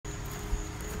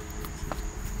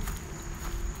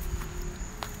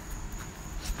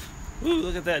Ooh,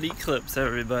 look at that eclipse,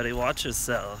 everybody. Watch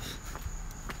yourself.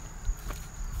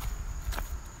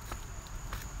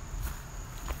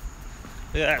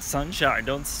 Look at that sunshine.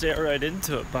 Don't stare right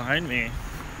into it behind me.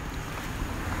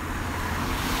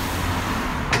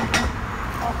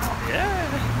 Yeah.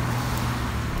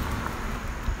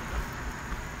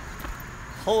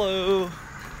 Hello.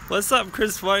 What's up,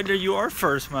 Chris Winder? You are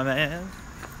first, my man.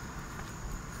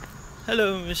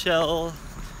 Hello, Michelle.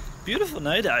 Beautiful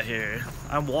night out here.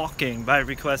 I'm walking by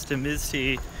request of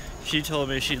Misty. She told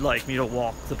me she'd like me to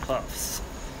walk the Puffs.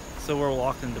 So we're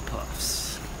walking the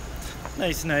Puffs.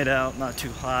 Nice night out, not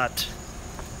too hot.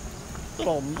 It's a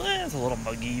little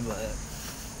muggy, but...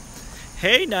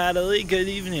 Hey, Natalie, good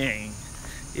evening.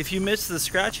 If you missed the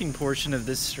scratching portion of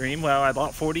this stream, well, I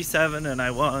bought 47 and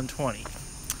I won 20.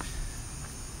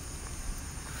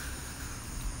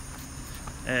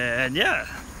 And yeah.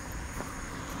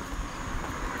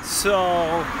 So,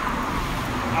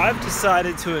 I've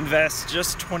decided to invest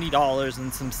just $20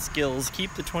 in some skills.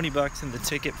 Keep the 20 bucks in the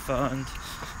ticket fund.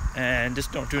 And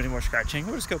just don't do any more scratching.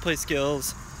 We'll just go play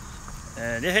skills.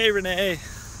 And hey, Renee.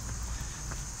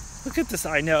 Look at this.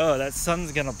 I know, that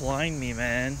sun's gonna blind me,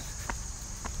 man.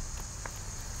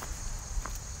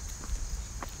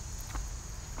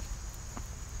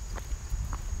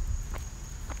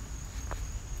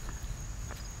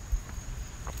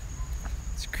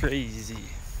 It's crazy.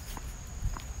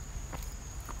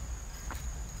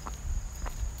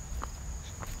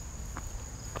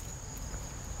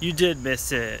 You did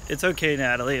miss it. It's okay,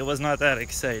 Natalie. It was not that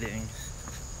exciting.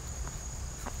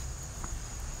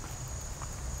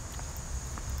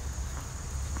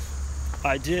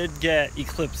 I did get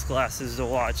eclipse glasses to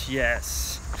watch,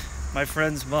 yes. My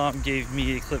friend's mom gave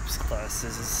me eclipse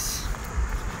glasses.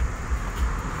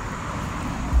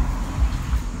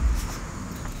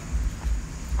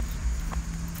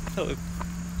 Hello.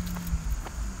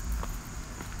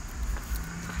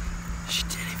 She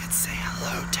didn't even say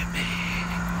hello to me.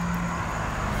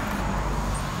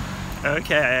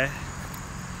 Okay.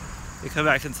 We come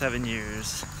back in 7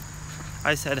 years.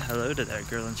 I said hello to that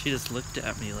girl and she just looked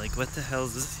at me like, what the hell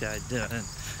is this guy doing?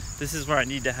 This is where I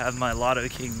need to have my Lotto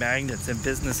King magnets and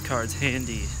business cards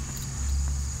handy.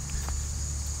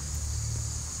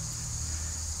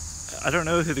 I don't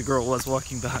know who the girl was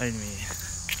walking behind me.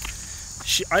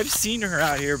 I've seen her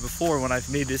out here before when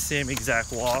I've made this same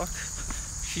exact walk.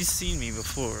 She's seen me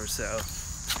before, so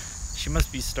she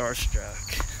must be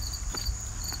starstruck.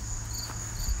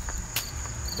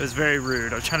 It was very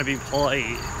rude. I was trying to be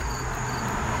polite.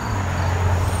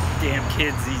 Damn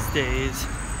kids these days.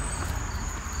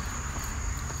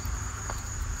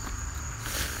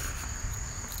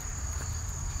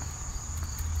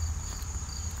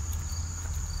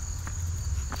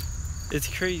 It's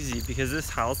crazy because this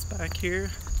house back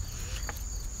here,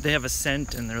 they have a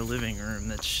scent in their living room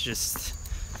that's just,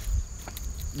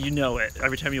 you know it.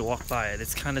 Every time you walk by it,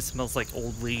 it kind of smells like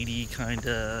old lady, kind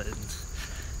of.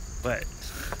 But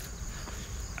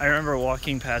I remember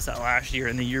walking past that last year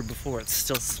and the year before, it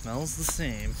still smells the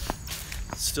same.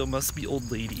 Still must be old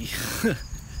lady.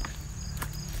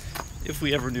 If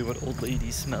we ever knew what old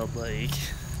lady smelled like.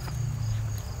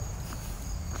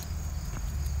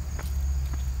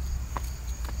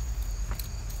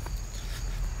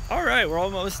 Alright, we're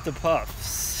almost to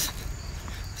Puffs.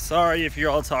 Sorry if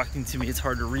you're all talking to me, it's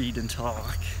hard to read and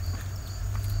talk.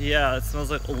 Yeah, it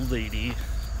smells like old lady.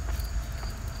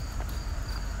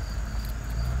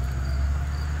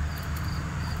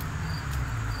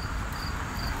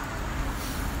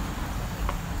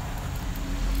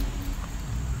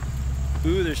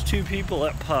 Ooh, there's 2 people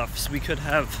at Puffs. We could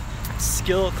have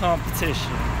skill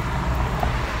competition.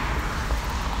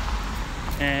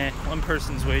 One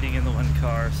person's waiting in the one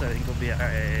car, so I think we'll be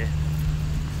alright.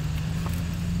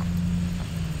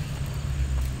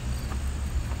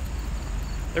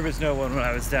 There was no one when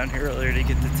I was down here earlier to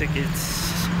get the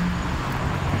tickets.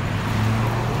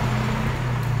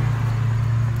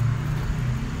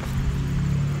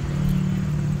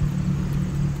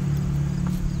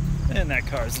 And that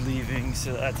car's leaving,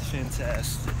 so that's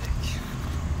fantastic.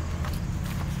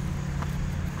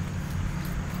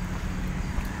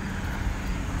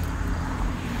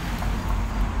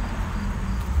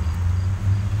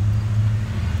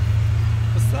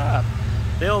 What's up?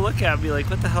 They all look at me like,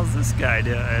 what the hell's this guy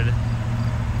doing?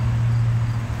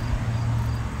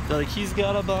 They're like, he's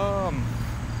got a bomb.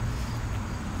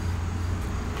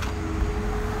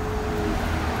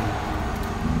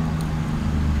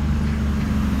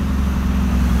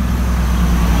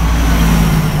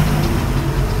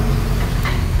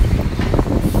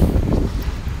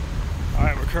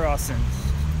 Crossing.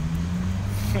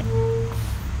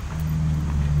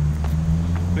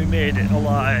 We We made it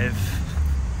alive.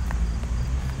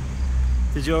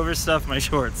 Did you overstuff my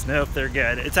shorts? Nope, they're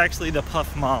good. It's actually the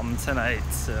Puff Mom tonight,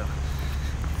 so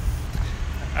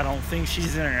I don't think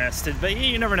she's interested. But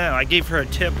you never know. I gave her a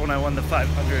tip when I won the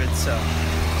 500, so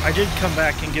I did come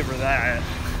back and give her that.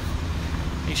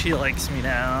 I think she likes me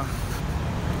now.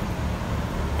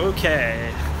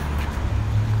 Okay.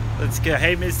 Let's go.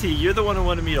 Hey, Misty, you're the one who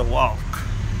wanted me to walk.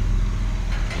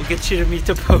 We'll get you to meet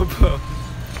the Popo.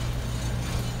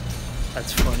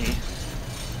 That's funny.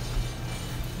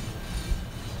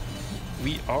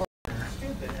 We are.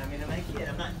 Stupid. I mean,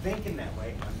 I'm not thinking that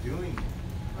way. I'm doing it.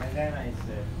 And then I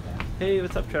said, Hey,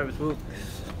 what's up, Travis? Whoop.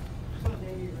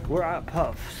 We're at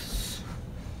Puffs.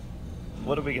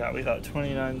 What do we got? We got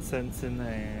 29 cents in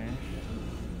there.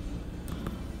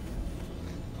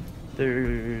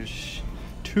 There's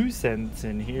 2 cents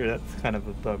in here. That's kind of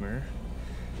a bummer.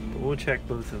 But we'll check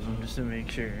both of them just to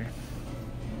make sure.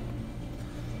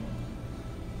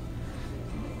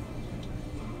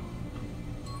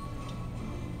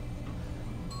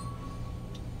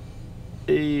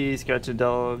 Hey, Scratch a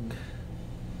Dog.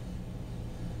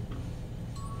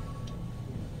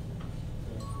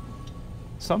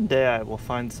 Someday I will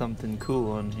find something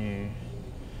cool on here.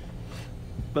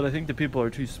 But I think the people are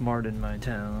too smart in my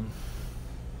town.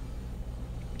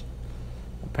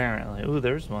 Apparently. Ooh,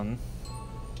 there's one.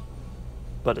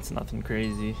 But it's nothing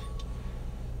crazy.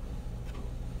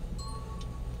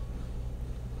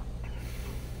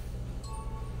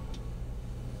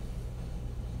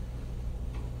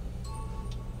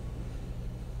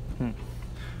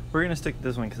 We're gonna stick to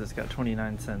this one because it's got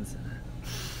 29 cents in it. I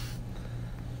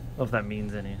don't know if that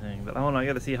means anything, but I don't know. I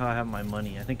gotta see how I have my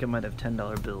money. I think I might have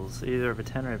 $10 bills. Either have a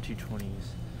 10 or I have 2 20s.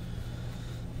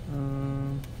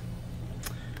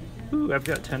 Ooh, I've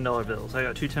got $10 bills. I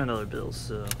got 2 $10 bills,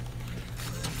 so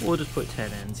we'll just put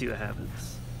 10 in and see what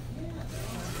happens.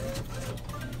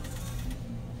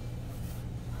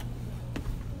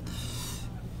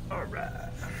 All right.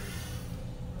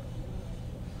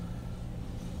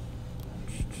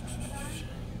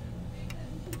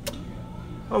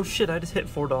 Oh shit, I just hit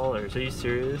 $4. Are you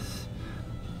serious?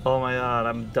 Oh my god,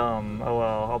 I'm dumb. Oh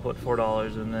well, I'll put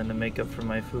 $4 and then to make up for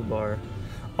my food bar.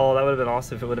 Oh, that would have been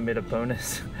awesome if it would have made a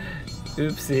bonus.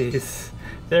 Oopsies.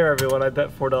 There, everyone, I bet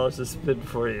 $4 to spin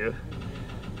for you.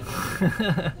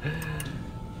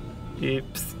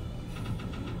 Oops.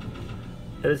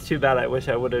 It is too bad. I wish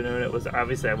I would have known it was.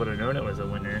 Obviously, I would have known it was a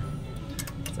winner.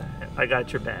 I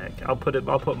got your back. I'll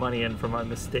put money in for my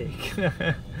mistake.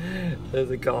 That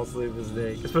was a costly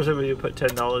mistake, especially when you put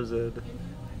 $10 in.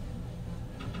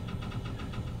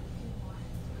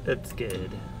 It's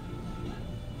good.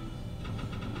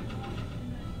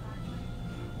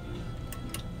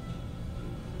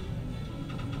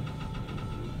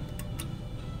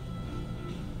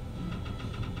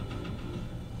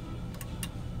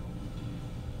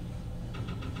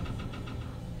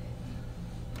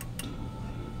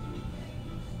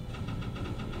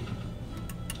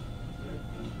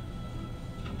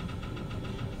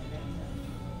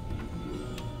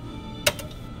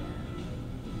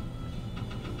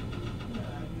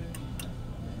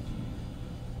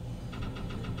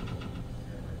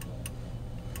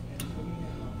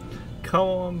 Come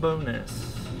on,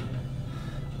 bonus.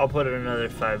 I'll put in another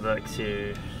 $5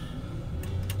 here.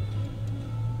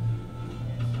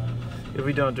 If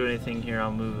we don't do anything here,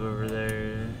 I'll move over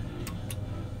there.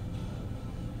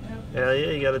 Hell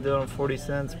yeah, you gotta do it on 40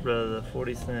 cents, brother.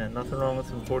 40 cents. Nothing wrong with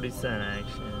some 40-cent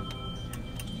action.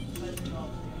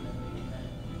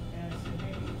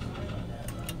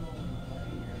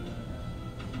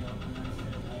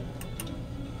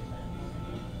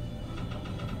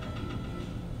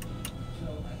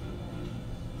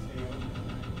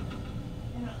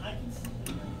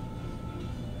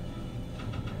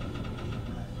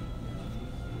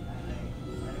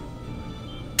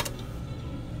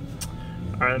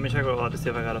 Alright, let me check what Lotto to see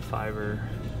if I got a 5-er.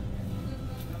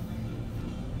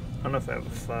 I don't know if I have a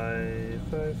 5.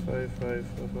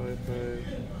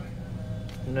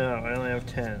 No, I only have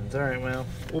 10s. Alright, well,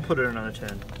 we'll put in another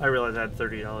 10. I realized I had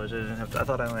 $30. I didn't have to, I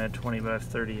thought I only had 20, but I have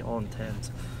 30 all in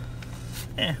 10s.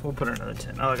 We'll put in another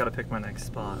 10. Oh, I gotta pick my next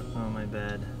spot. Oh, my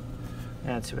bad.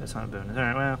 Yeah, too bad it's not a bonus.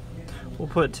 Alright, well, we'll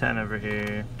put 10 over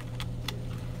here.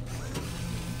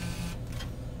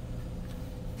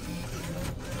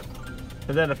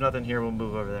 And then if nothing here, we'll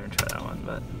move over there and try that one,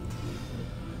 but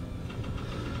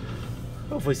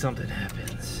hopefully something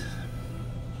happens.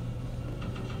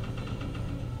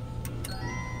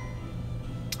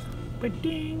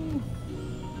 Ba-ding!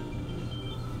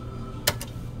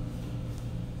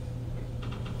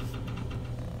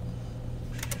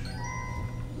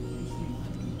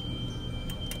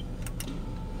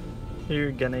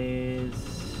 Here, gunnies.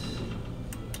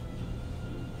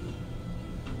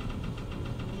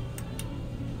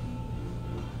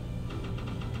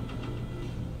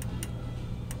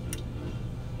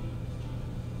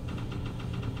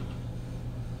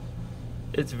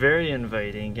 It's very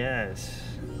inviting, yes.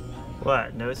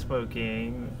 What? No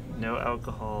smoking, no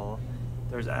alcohol.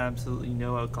 There's absolutely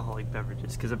no alcoholic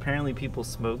beverages because apparently people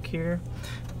smoke here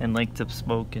and like to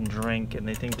smoke and drink and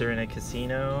they think they're in a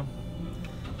casino.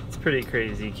 It's pretty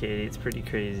crazy, Katie. It's pretty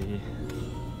crazy.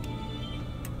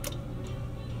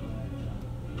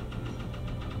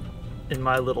 In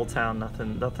my little town,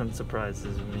 nothing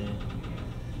surprises me.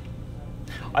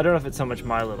 I don't know if it's so much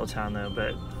my little town though,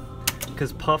 but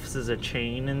because Puffs is a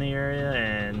chain in the area,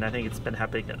 and I think it's been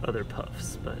happening at other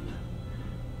Puffs. But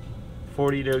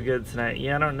 40 no good tonight.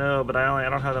 Yeah, I don't know, but I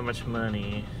don't have that much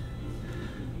money,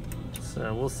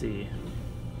 so we'll see.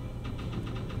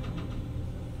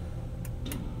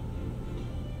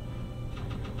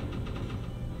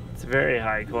 It's very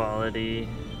high quality.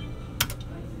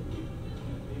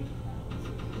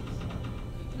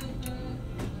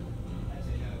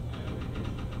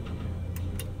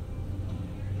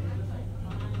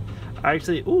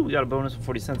 Actually, ooh, we got a bonus of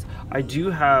 40 cents. I do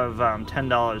have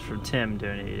 $10 from Tim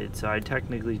donated, so I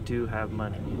technically do have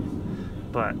money.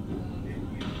 But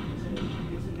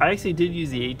I actually did use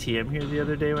the ATM here the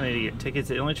other day when I had to get tickets.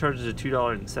 It only charges a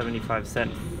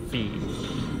 $2.75 fee.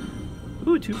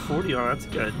 Ooh, 240. Oh, that's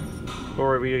good.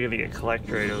 Or are we gonna get collect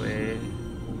right away?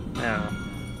 No.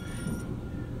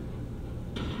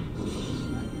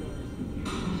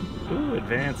 Ooh,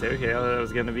 advance. Okay, I thought that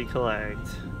was gonna be collect.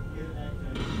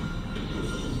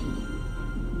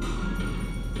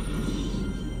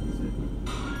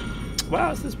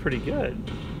 Wow, this is pretty good.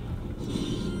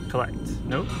 Collect.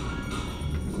 Nope.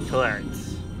 Collect.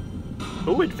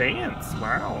 Oh, advance.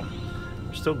 Wow.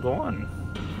 We're still going.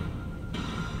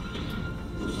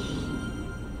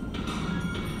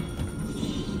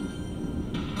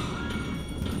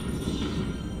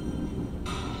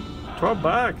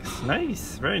 $12.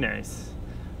 Nice. Very nice.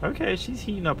 Okay, she's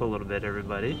heating up a little bit,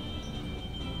 everybody.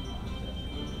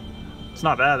 It's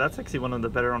not bad. That's actually one of the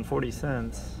better on 40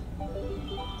 cents.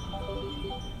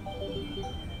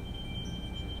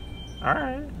 All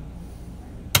right.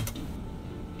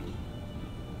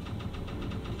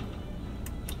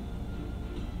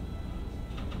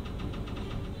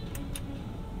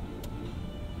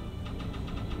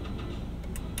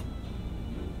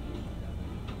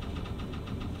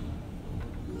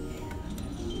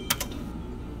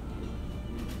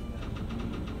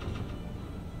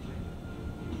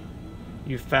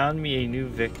 You found me a new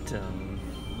victim.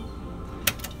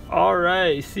 All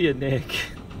right, see ya, Nick.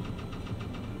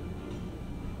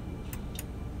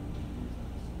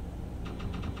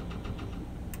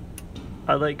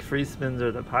 I like free spins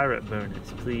or the pirate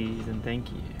bonus, please and thank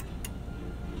you.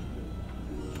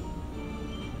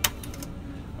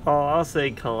 Oh, I'll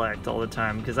say collect all the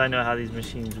time because I know how these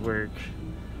machines work.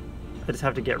 I just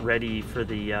have to get ready for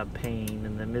the pain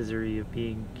and the misery of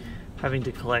having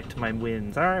to collect my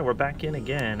wins. All right, we're back in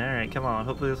again. All right, come on.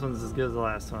 Hopefully this one's as good as the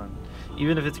last one.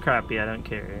 Even if it's crappy, I don't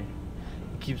care.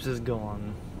 It keeps us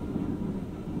going.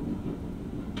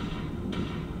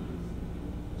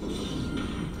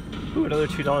 Ooh, another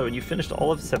 $2 when you finished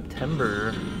all of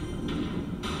September.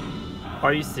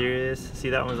 Are you serious? See,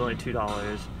 that one's only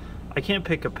 $2. I can't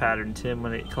pick a pattern, Tim,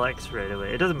 when it collects right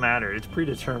away. It doesn't matter. It's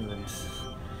predetermined.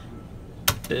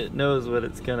 It knows what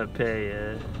it's gonna pay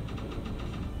you.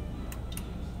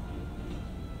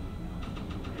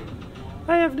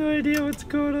 I have no idea what's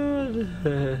going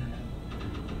on.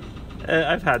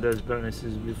 I've had those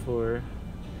bonuses before.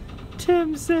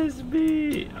 Tim says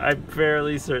me. I'm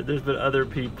fairly certain there's been other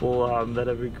people that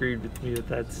have agreed with me with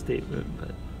that statement,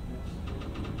 but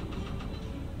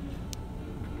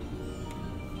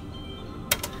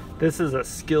this is a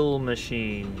skill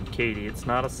machine, Katie. It's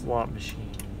not a slot machine.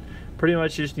 Pretty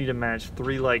much you just need to match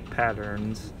 3 like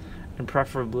patterns and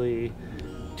preferably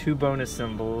 2 bonus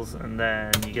symbols, and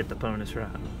then you get the bonus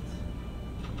rounds.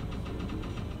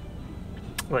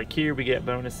 Like here we get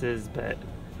bonuses, but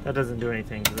that doesn't do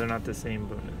anything because they're not the same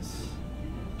bonus.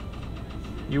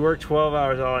 You work 12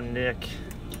 hours on, Nick.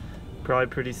 Probably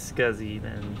pretty scuzzy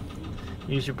then.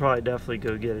 You should probably definitely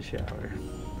go get a shower.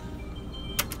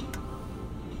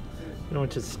 You don't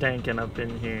want you stanking up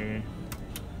in here.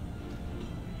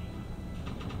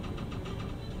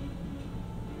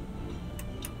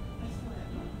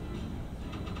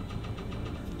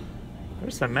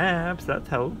 There's some maps, that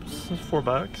helps. That's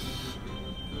 $4.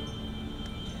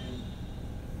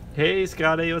 Hey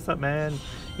Scotty, what's up, man?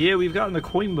 Yeah, we've gotten the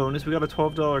coin bonus. We got a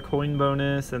 $12 coin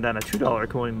bonus and then a $2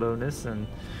 coin bonus, and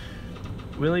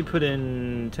We only put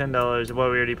in $10.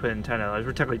 Well, we already put in $10.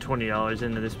 We're technically $20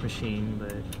 into this machine,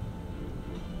 but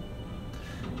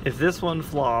if this one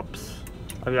flops,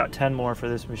 I've got 10 more for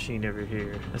this machine over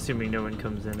here, assuming no one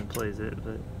comes in and plays it.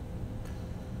 But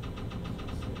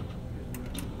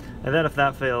and then if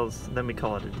that fails, then we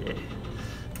call it a day.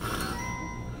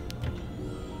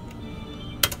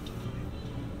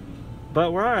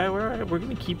 But we're alright, we're alright. We're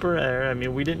gonna keep her there. I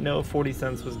mean, we didn't know if 40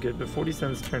 cents was good, but 40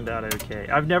 cents turned out okay.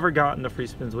 I've never gotten the free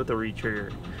spins with a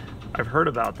retrigger. I've heard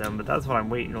about them, but that's what I'm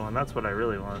waiting on. That's what I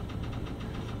really want.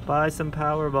 Buy some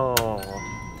Powerball.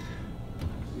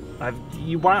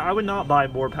 I would not buy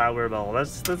more Powerball.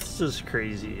 That's just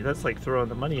crazy. That's like throwing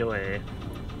the money away.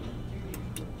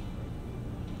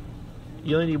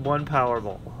 You only need one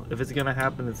Powerball. If it's gonna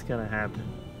happen, it's gonna happen.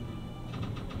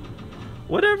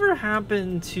 Whatever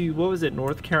happened to, what was it,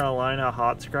 North Carolina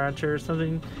Hot Scratcher or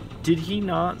something? Did he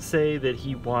not say that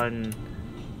he won,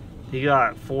 he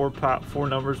got four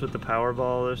numbers with the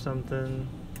Powerball or something?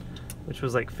 Which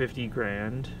was like 50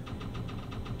 grand.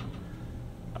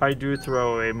 I do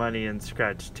throw away money and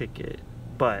scratch ticket,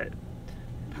 but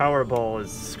Powerball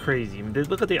is crazy. I mean,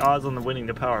 look at the odds on the winning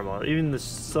the Powerball. Even the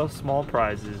small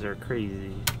prizes are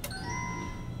crazy.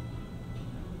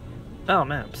 Oh,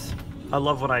 maps. I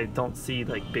love when I don't see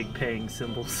like big paying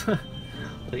symbols.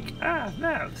 Like,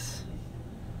 maps.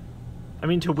 I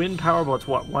mean, to win Powerball, it's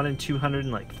what, 1 in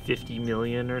 250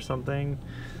 million or something?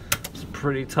 It's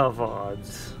pretty tough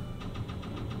odds.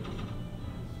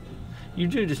 You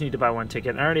do just need to buy one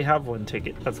ticket. I already have one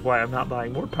ticket. That's why I'm not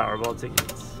buying more Powerball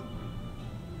tickets.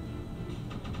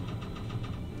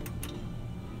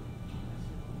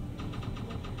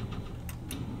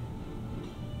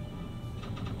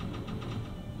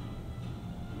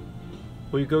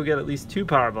 Will you go get at least 2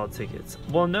 Powerball tickets?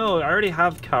 Well, no, I already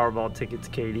have Powerball tickets,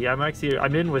 Katie. I'm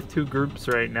in with 2 groups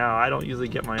right now. I don't usually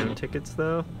get my own tickets,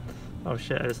 though. Oh,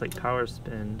 shit, I just, like, power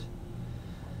spinned.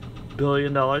 $1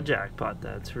 billion jackpot,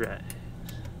 that's right.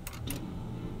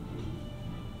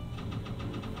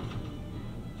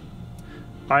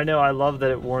 I know, I love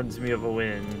that it warns me of a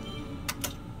win.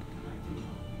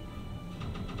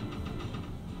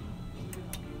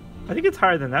 I think it's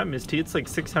higher than that, Misty. It's like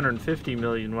 650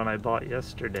 million when I bought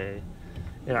yesterday.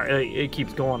 Yeah, it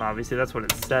keeps going, obviously. That's what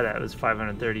it's set at. It was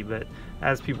 530, but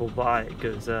as people buy, it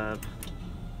goes up.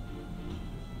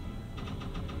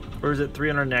 Or is it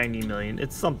 390 million?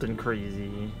 It's something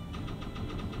crazy.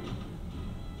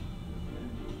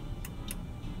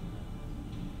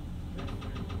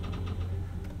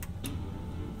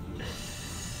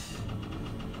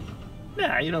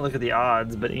 Yeah, you don't look at the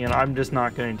odds, but you know, I'm just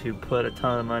not going to put a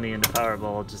ton of money into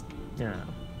Powerball. Just, you know.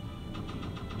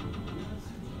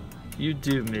 You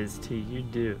do, Ms. T, you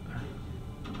do.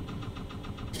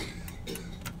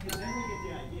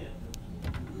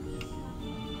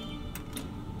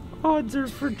 Odds are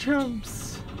for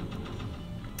chumps,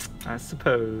 I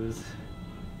suppose.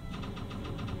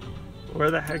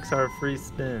 Where the heck's our free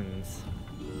spins?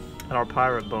 And our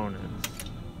pirate bonus?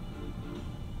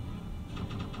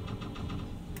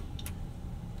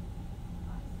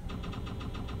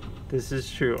 This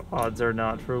is true. Odds are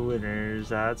not for winners.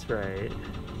 That's right.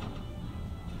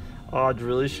 Odds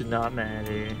really should not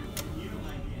matter.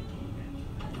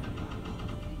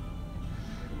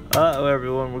 Uh-oh,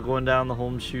 everyone. We're going down the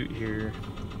home chute here.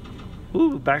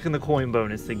 Ooh, back in the coin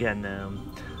bonus again now.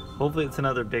 Hopefully it's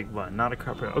another big one, not a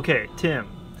crap. Okay, Tim.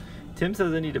 Tim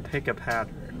says I need to pick a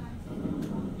pattern.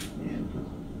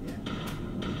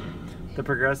 The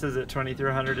progressives at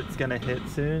 2300. It's going to hit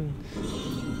soon.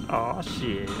 Aw,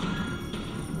 shit.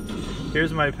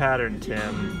 Here's my pattern,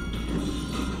 Tim.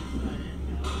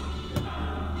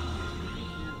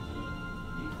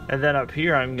 And then up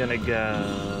here, I'm gonna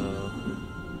go.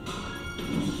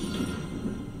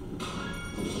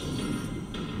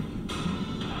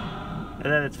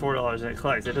 And then it's $4 and it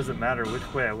collects. It doesn't matter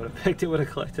which way I would have picked, it would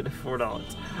have collected at $4.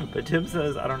 But Tim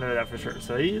says, I don't know that for sure.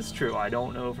 So he is true. I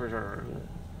don't know for sure. But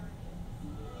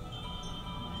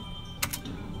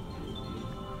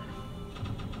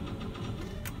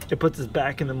it puts us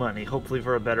back in the money, hopefully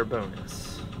for a better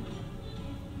bonus.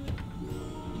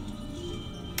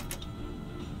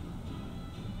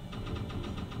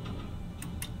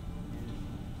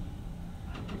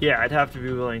 Yeah, I'd have to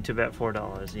be willing to bet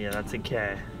 $4. Yeah, that's a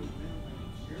K.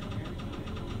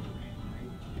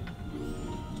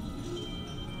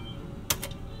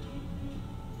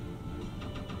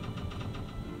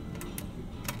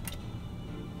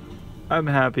 I'm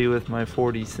happy with my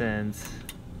 40 cents.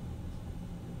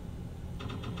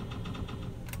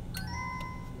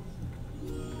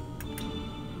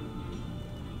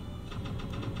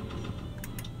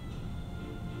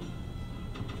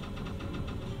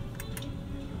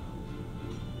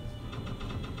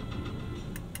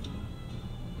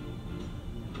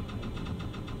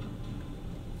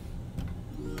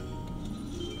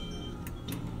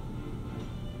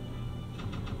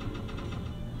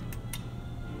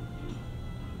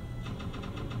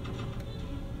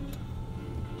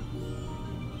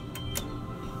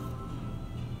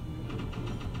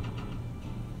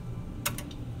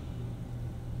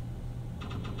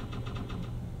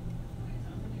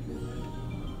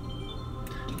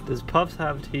 Does Puffs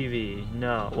have TV?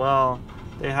 No. Well,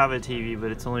 they have a TV,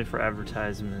 but it's only for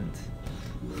advertisement.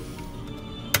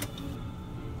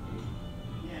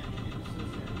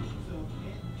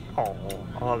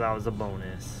 Oh, that was a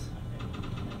bonus.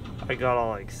 I got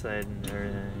all excited and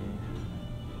everything.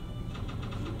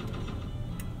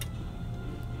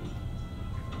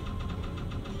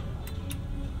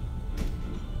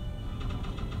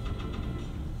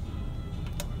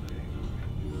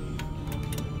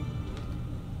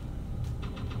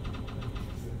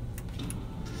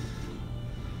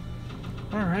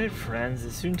 Alright friends,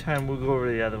 it's soon time we'll go over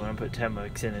to the other one and put 10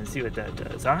 bucks in and see what that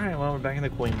does. Alright, well we're back in the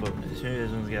coin bonus. Maybe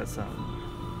this one's got some.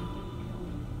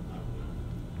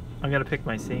 I gotta pick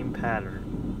my same pattern.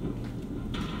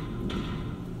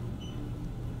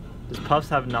 Does Puffs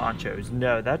have nachos?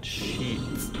 No, that's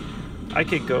sheets. I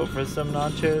could go for some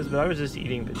nachos, but I was just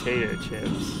eating potato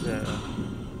chips, so.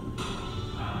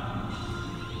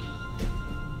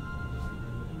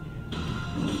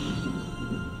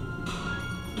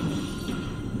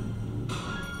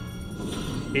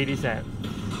 $0.80.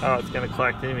 Oh, it's gonna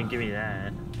collect. Didn't even give me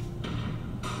that.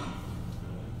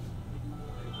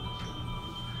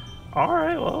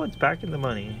 Alright, well, it's back in the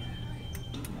money.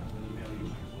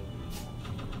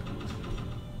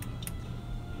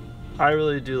 I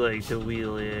really do like to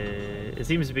wheel it. It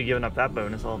seems to be giving up that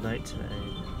bonus all night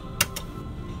tonight.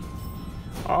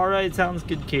 Alright, sounds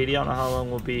good, Katie. I don't know how long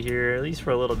we'll be here, at least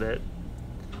for a little bit.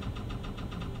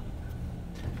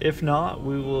 If not,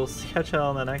 we will catch y'all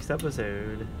on the next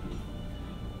episode.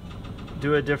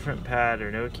 Do a different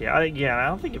pattern. Okay, again, I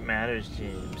don't think it matters,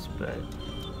 James, but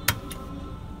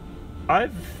I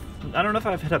don't know if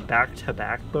I've had a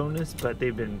back-to-back bonus, but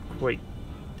they've been quite.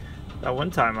 That one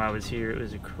time I was here, it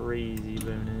was a crazy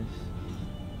bonus.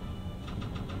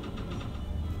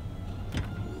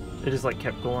 It just like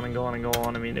kept going and going and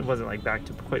going. I mean, it wasn't like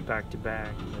quite back to back,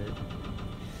 but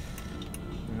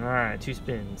all right, 2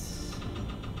 spins.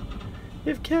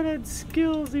 If Ken had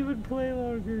skills, he would play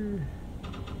longer.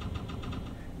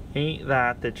 Ain't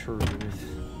that the truth?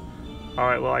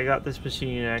 Alright, well, I got this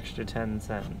machine an extra 10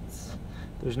 cents.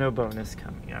 There's no bonus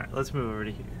coming. Alright, let's move over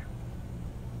to here.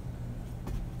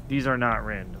 These are not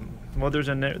random. Well,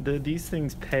 these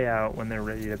things pay out when they're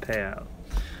ready to pay out.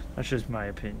 That's just my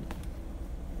opinion.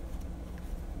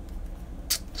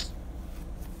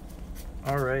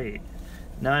 Alright.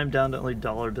 Now I'm down to only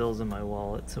dollar bills in my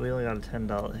wallet, so we only got a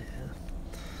 $10.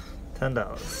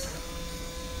 $10.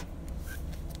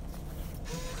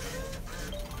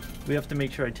 We have to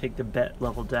make sure I take the bet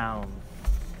level down.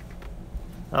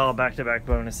 Oh, back-to-back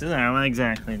bonuses. I don't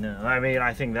exactly know. I mean,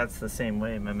 I think that's the same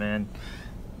way, my man.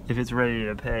 If it's ready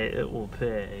to pay, it will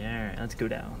pay. Alright, let's go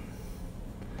down.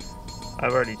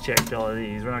 I've already checked all of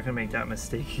these. We're not going to make that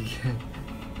mistake again.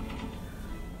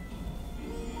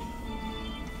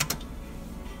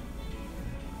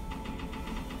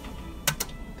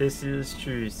 This is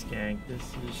true, Skank.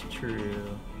 This is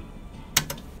true.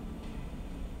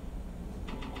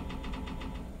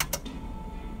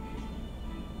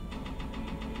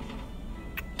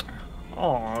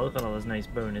 Oh, look at all those nice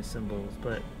bonus symbols,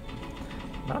 but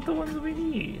not the ones that we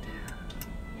need.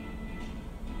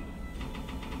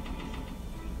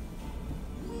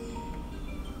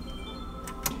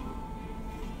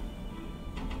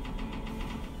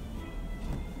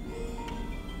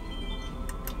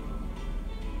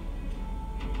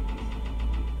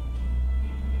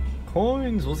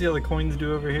 Coins! We'll see how the coins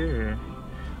do over here.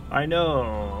 I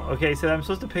know. Okay, so I'm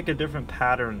supposed to pick a different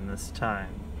pattern this time.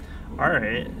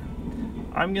 Alright.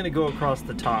 I'm gonna go across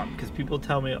the top because people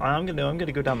tell me I'm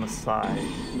gonna go down the side.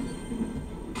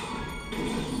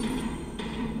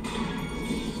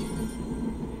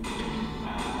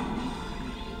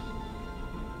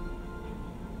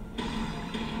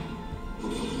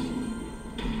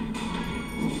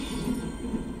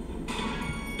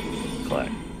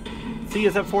 Collect. See,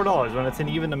 it's at $4. When it's an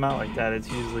even amount like that, it's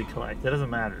usually collect. It doesn't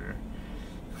matter.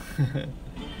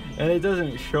 And it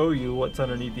doesn't show you what's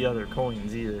underneath the other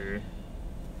coins either.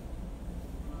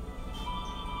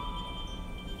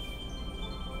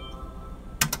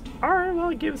 Alright, well,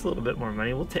 it gave us a little bit more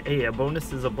money. We'll take. Hey, a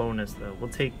bonus is a bonus, though.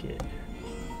 We'll take it.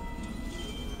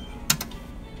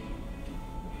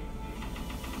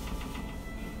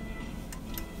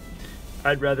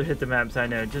 I'd rather hit the maps, I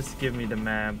know. Just give me the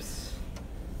maps.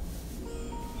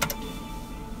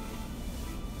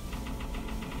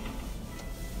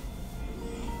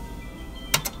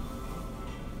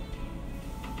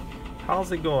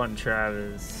 How's it going,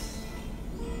 Travis?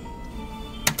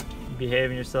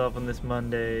 Behaving yourself on this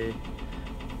Monday,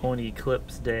 on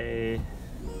Eclipse Day.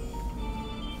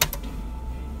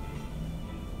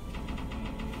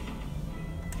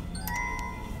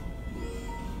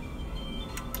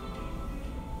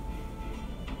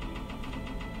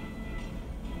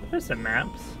 There's some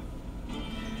maps.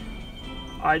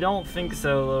 I don't think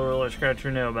so, Low Roller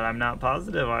Scratcher, no, but I'm not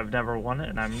positive. I've never won it,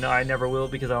 and I never will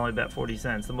because I only bet 40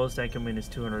 cents. The most I can win is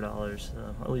 $200,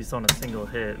 so at least on a single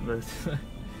hit. But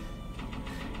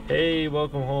hey,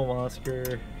 welcome home,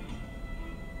 Oscar.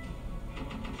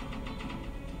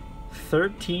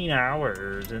 13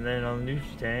 hours, and then on new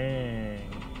dang.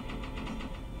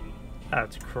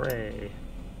 That's cray.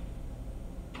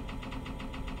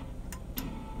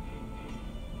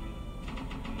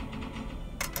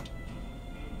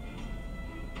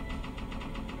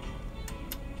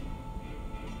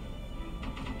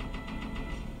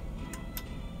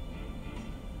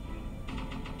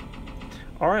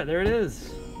 Alright, there it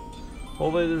is.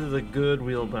 Hopefully this is a good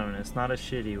wheel bonus, not a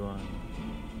shitty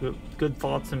one. Good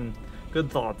thoughts,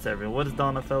 everyone. What does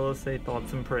Donatello say?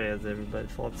 Thoughts and prayers, everybody.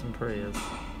 Thoughts and prayers.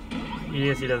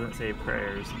 Yes, he doesn't say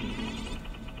prayers.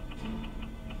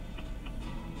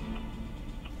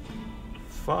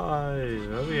 5,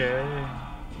 okay.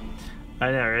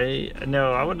 I know, right?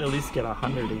 No, I would at least get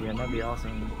 100 again. That'd be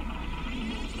awesome.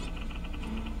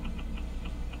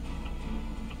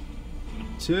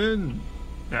 10.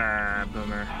 Ah,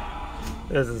 bummer.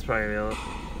 This is probably a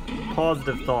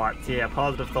positive thoughts. Yeah,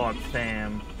 positive thoughts,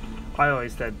 fam. I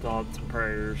always said thoughts and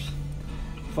prayers.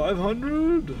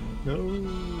 500? No.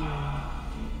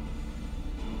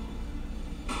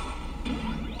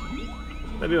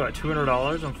 That'd be what,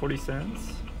 $200 on 40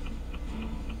 cents?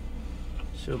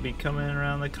 She'll be coming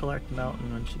around the collect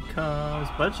mountain when she comes,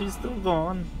 but she's still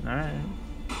gone. Alright.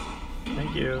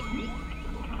 Thank you.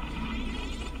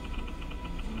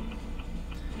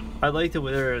 I'd like to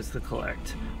win. There is the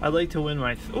collect. I'd like to win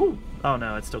my. Oh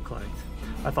no, it's still collect.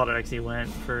 I thought it actually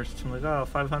went first. I'm like, oh,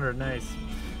 500, nice.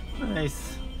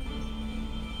 Nice.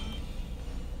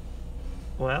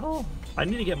 Well, I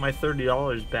need to get my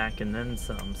 $30 back and then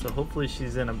some, so hopefully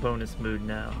she's in a bonus mood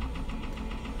now.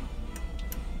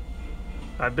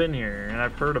 I've been here, and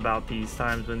I've heard about these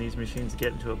times when these machines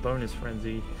get into a bonus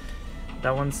frenzy.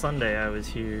 That one Sunday I was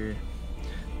here.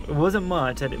 It wasn't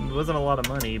much, it wasn't a lot of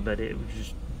money, but it was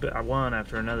just one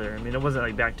after another. I mean, it wasn't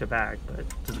like back to back, but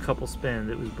just a couple spins,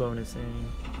 it was bonusing.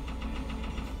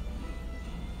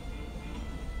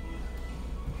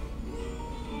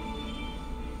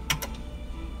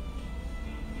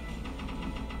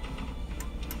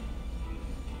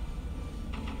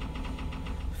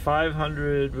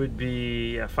 $500 would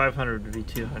be, yeah, 500 would be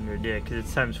 200, yeah, because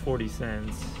it's times 40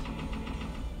 cents.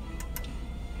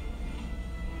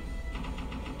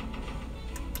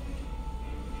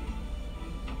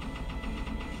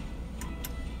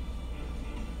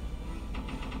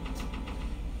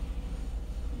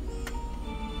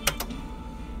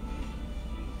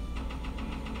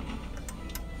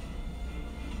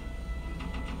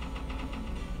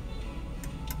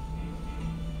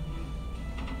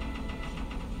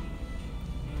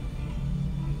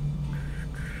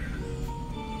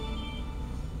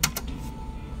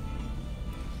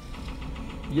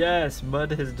 Yes,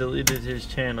 Mud has deleted his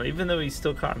channel, even though he's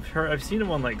still caught. I've seen him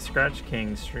on like Scratch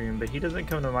King's stream, but he doesn't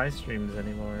come to my streams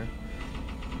anymore.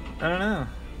 I don't know.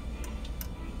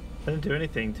 I didn't do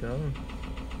anything to him.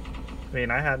 I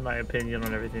mean, I had my opinion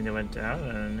on everything that went down,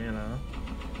 and you know,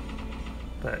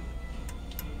 but.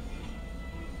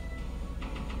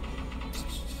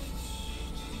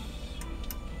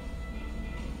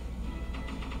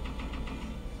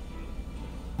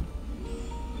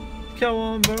 Come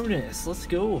on, bonus. Let's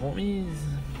go, homies.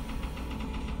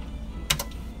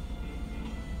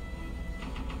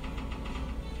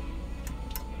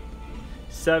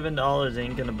 $7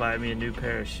 ain't gonna buy me a new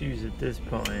pair of shoes at this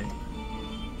point.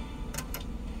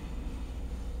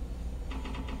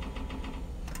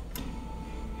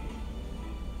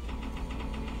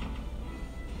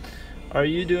 Are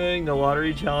you doing the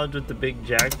lottery challenge with the big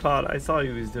jackpot? I saw he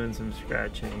was doing some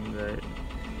scratching, but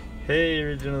hey,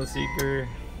 Original Seeker.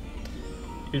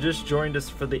 You just joined us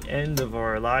for the end of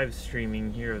our live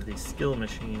streaming here of the skill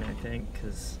machine, I think,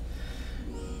 because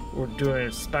we're doing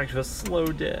a spectacle of slow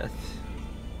death.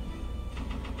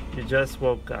 You just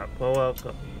woke up. Well,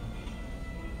 welcome.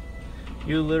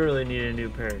 You literally need a new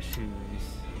pair of shoes.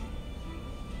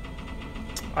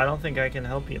 I don't think I can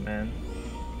help you, man.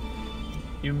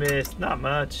 You missed not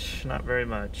much, not very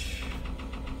much.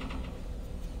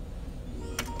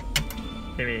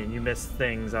 I mean, you missed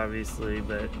things, obviously,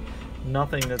 but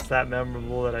nothing that's that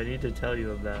memorable that I need to tell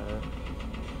you about.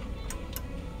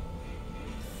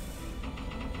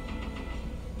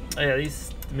 Oh yeah,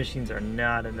 these machines are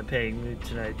not in the paying mood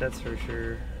tonight, that's for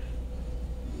sure.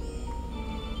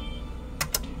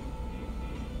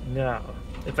 No.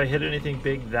 If I hit anything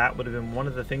big, that would have been one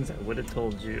of the things I would have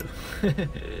told you.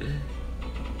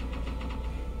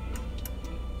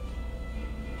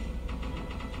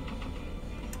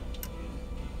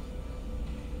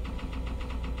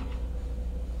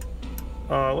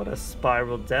 Oh, what a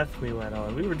spiral death we went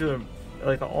on. We were doing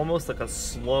like almost like a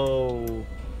slow...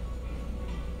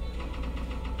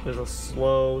 It was a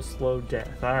slow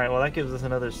death. Alright, well that gives us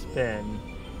another spin.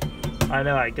 I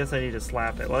know, I guess I need to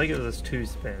slap it. Well, that gives us 2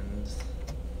 spins.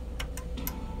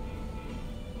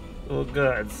 Oh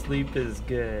good, sleep is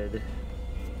good.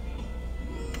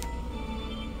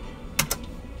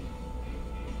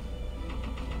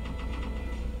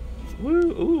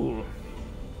 Woo, ooh.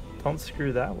 Don't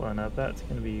screw that one up. That's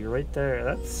gonna be right there.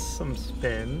 That's some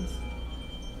spins.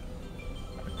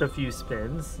 That's a few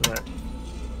spins. That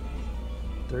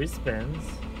 3 spins.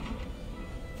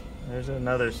 There's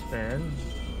another spin.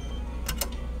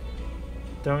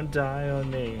 Don't die on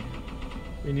me.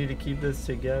 We need to keep this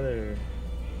together.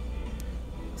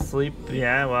 Sleep?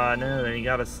 Yeah, well, I know. Then you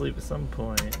gotta sleep at some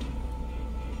point.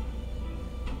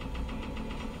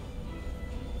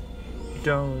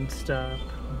 Don't stop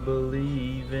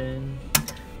believing.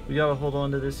 We gotta hold on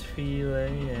to this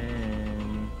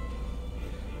feeling.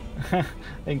 I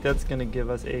think that's gonna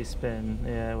give us a spin.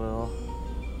 Yeah, it will.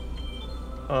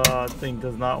 Oh, this thing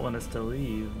does not want us to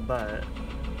leave, but...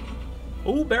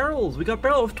 Oh, barrels! We got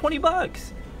barrels! 20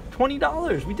 bucks!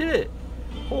 $20! We did it!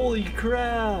 Holy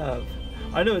crap!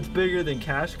 I know it's bigger than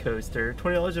Cash Coaster.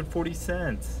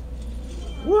 $20.40.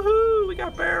 Woohoo! We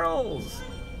got barrels!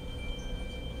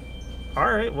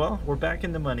 Alright, well, we're back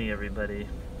in the money, everybody.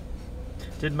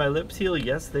 Did my lips heal?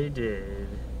 Yes, they did.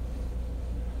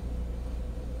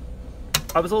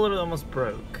 I was almost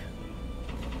broke.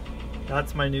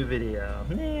 That's my new video.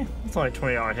 It's only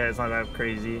 $20 hit, it's not that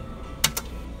crazy.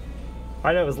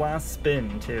 I know, it was last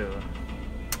spin, too.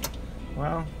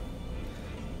 Well,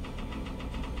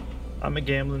 I'm a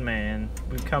gambling man.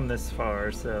 We've come this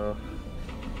far, so...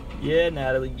 Yeah,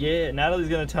 Natalie, yeah. Natalie's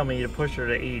gonna tell me to push her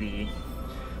to 80.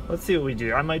 Let's see what we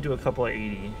do. I might do a couple of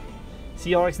 80.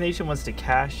 CLX Nation wants to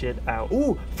cash it out.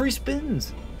 Ooh, free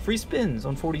spins! Free spins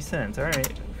on 40 cents.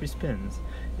 Alright, free spins.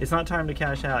 It's not time to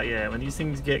cash out yet. When these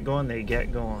things get going, they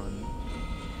get going.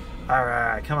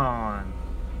 Alright, come on.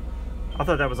 I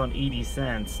thought that was on 80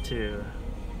 cents, too.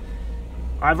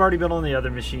 I've already been on the other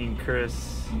machine,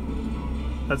 Chris.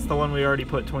 That's the one we already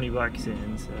put 20 bucks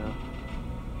in, so...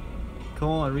 Come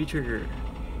on, retrigger.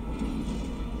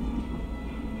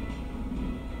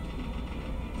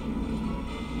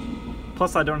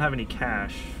 Plus, I don't have any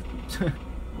cash.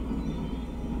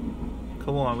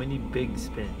 Come on, we need big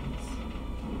spins.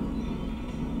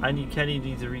 Kenny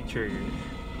needs a retrigger.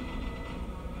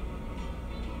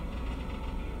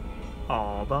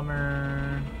 Aw,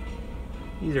 bummer.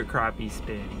 These are crappy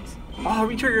spins. Oh,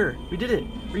 retrigger! We did it!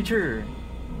 Retrigger!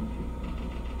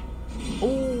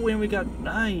 Oh, and we got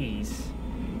nice!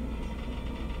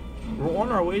 We're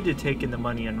on our way to taking the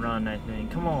money and run, I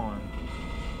think. Come on.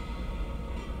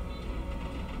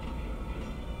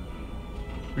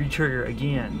 Retrigger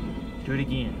again. Do it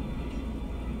again.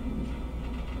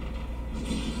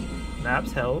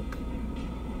 Maps help.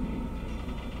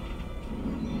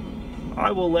 I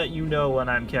will let you know when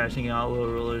I'm cashing out,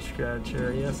 Little Roller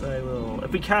Scratcher. Yes, I will.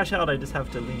 If we cash out, I just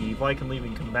have to leave. Well, I can leave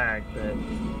and come back, but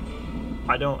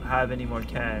I don't have any more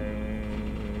cash.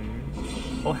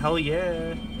 Oh, hell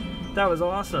yeah. That was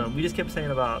awesome. We just kept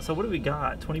saying about, so what do we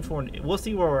got? 24, we'll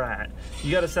see where we're at.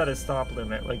 You gotta set a stop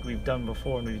limit like we've done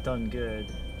before, and we've done good.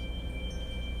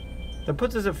 That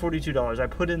puts us at $42. I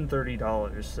put in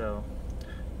 $30, so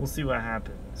we'll see what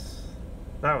happens.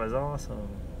 That was awesome.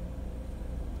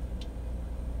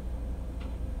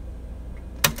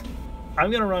 I'm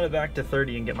gonna run it back to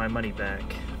 30 and get my money back.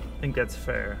 I think that's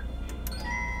fair.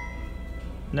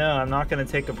 No, I'm not gonna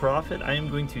take a profit. I am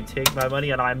going to take my money,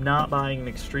 and I'm not buying an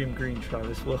Extreme Green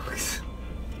Travis Wilkes.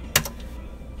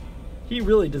 He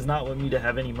really does not want me to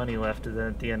have any money left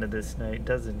at the end of this night,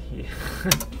 doesn't he?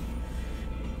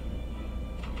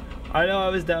 I know, I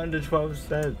was down to 12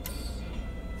 cents.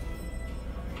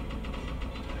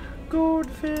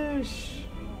 Goldfish!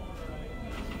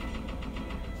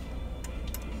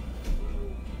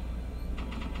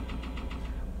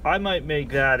 I might make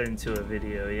that into a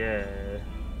video, yeah.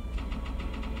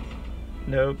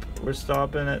 Nope, we're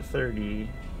stopping at 30.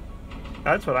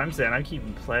 That's what I'm saying, I'm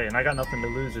keeping playing. I got nothing to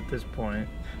lose at this point.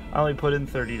 I only put in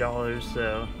 $30,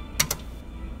 so...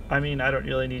 I mean, I don't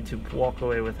really need to walk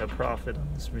away with a profit on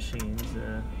this machine,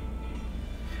 so...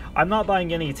 I'm not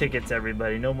buying any tickets,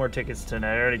 everybody. No more tickets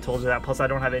tonight. I already told you that. Plus, I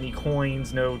don't have any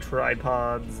coins, no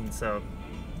tripods, and so...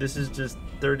 This is just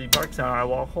 30 bucks and I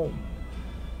walk home.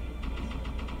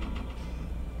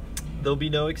 There'll be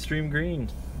no Extreme Green.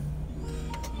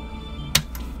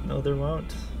 No, there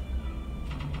won't.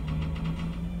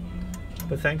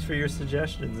 But thanks for your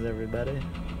suggestions, everybody.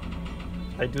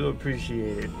 I do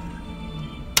appreciate it.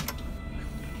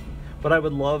 But I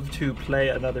would love to play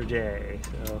another day,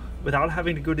 so without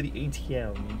having to go to the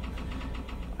ATM.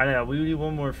 I know, we need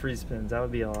one more free spins. That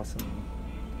would be awesome.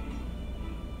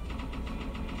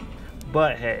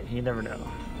 But hey, you never know.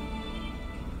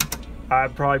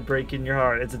 I'm probably breaking your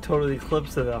heart. It's a total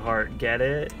eclipse of the heart. Get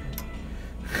it?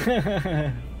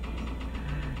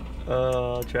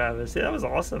 Oh, Travis. Yeah, that was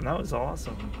awesome. That was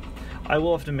awesome. I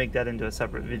will have to make that into a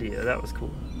separate video. That was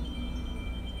cool.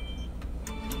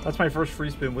 That's my first free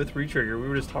spin with retrigger. We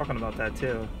were just talking about that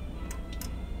too.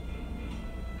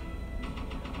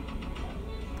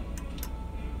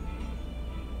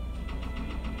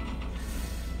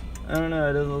 I don't know.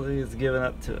 It doesn't look like it's giving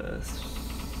up to us.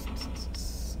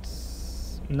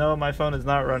 No, my phone is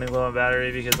not running low on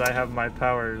battery because I have my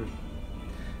power.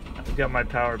 I've got my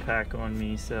power pack on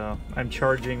me, so I'm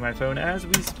charging my phone as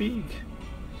we speak.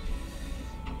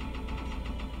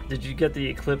 Did you get the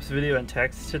eclipse video and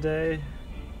text today?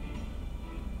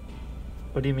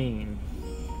 What do you mean?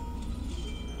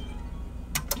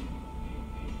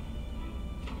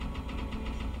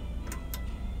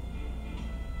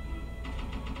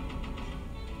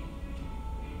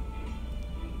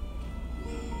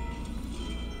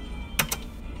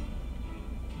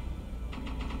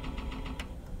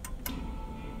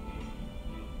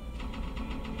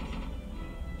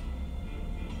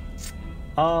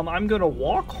 I'm gonna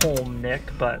walk home, Nick,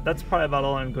 but that's probably about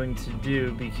all I'm going to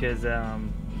do because,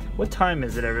 what time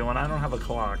is it, everyone? I don't have a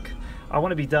clock. I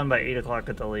want to be done by 8 o'clock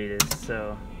at the latest,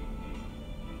 so.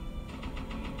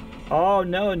 Oh,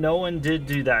 no, no one did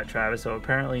do that, Travis, so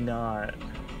apparently not.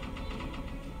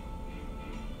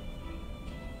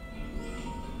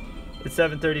 It's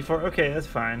 7:34. Okay, that's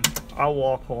fine. I'll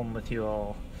walk home with you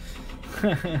all.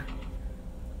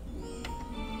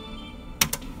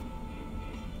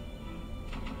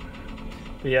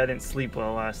 But yeah, I didn't sleep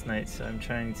well last night, so I'm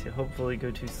trying to hopefully go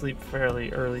to sleep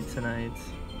fairly early tonight.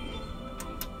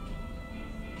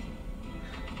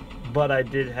 But I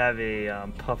did have a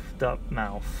puffed up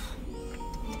mouth.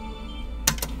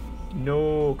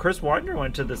 No, Chris Widener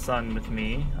went to the sun with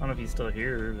me. I don't know if he's still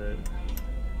here, but...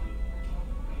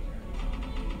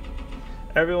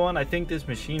 Everyone, I think this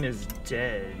machine is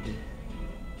dead.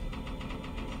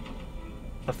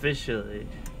 Officially.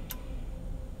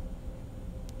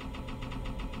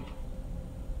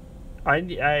 I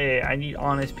need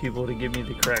honest people to give me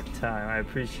the correct time. I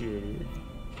appreciate it.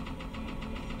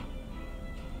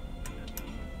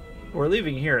 We're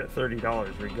leaving here at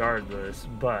 $30 regardless,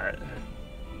 but...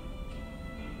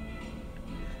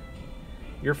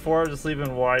 You're 4 hours of sleep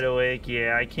and wide awake?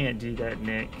 Yeah, I can't do that,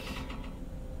 Nick.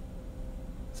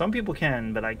 Some people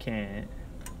can, but I can't.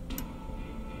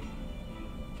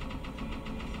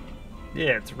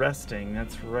 Yeah, it's resting,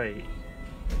 that's right.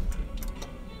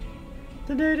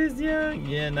 The date is young.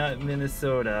 Yeah, not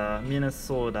Minnesota.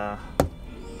 Minnesota.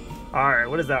 Alright,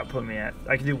 what does that put me at?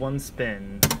 I can do 1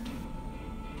 spin.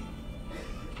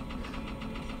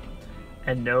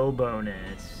 And no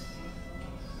bonus.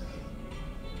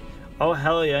 Oh,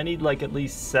 hell yeah, I need like at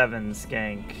least 7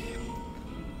 skank.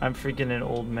 I'm freaking an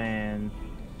old man.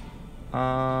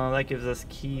 That gives us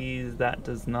keys. That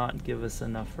does not give us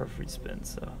enough for a free spin,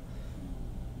 so...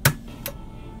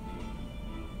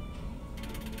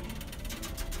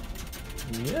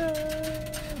 Yeah,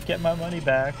 get my money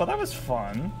back. Well, that was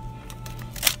fun.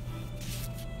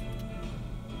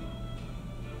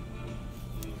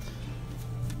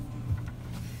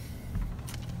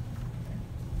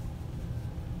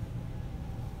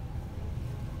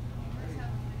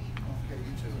 Okay,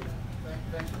 you too.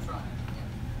 Thanks for trying.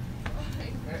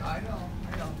 Okay, I know.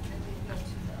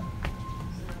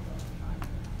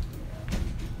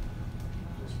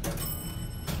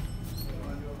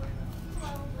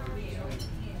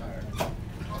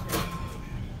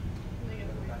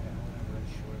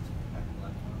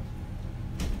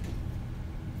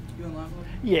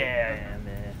 Yeah,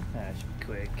 man. That should be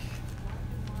quick.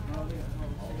 All the way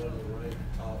to the right,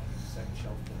 top, second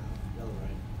shelf down. The other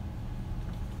right.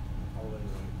 All the way to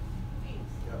the right.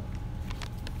 Yep.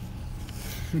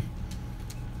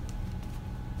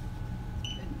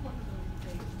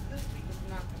 This week is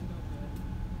not going to go good.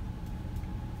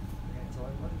 Yeah, it's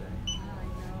only Monday. I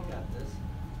know. You got this.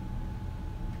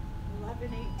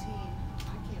 11:18.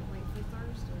 I can't wait for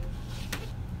Thursday.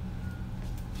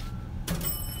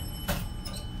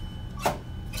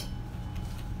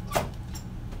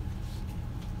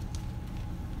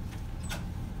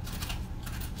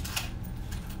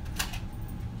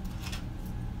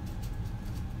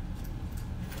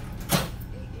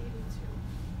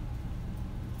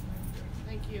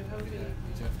 Thank you. Have a good evening.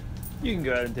 You can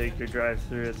go ahead and take your drive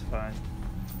through, it's fine.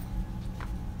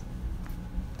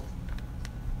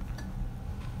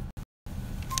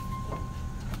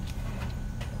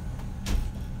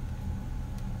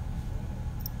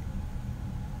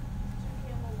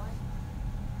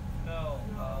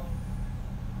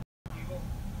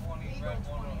 Eagle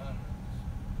 20.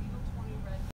 Eagle 20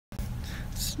 red.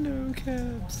 Snow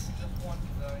cabs.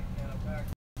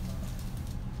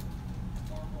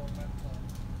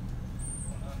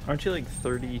 Aren't you like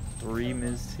 33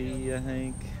 Ms. T, I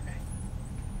think?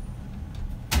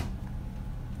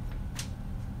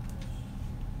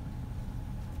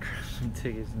 Some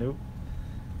tickets, nope.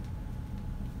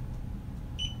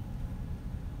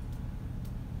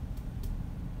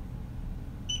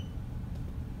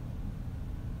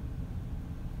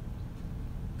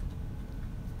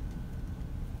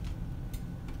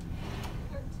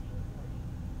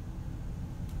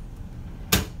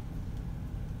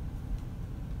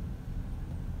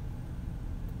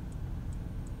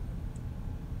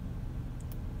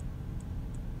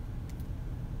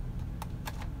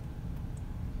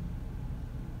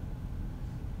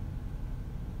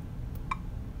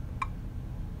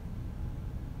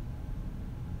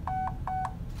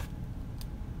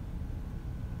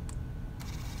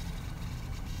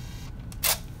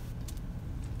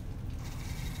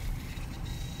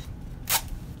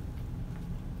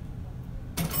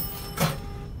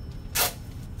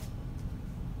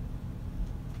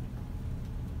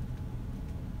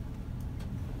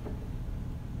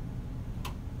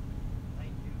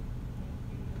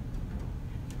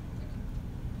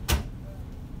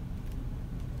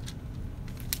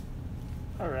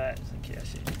 Alright, some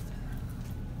cash in.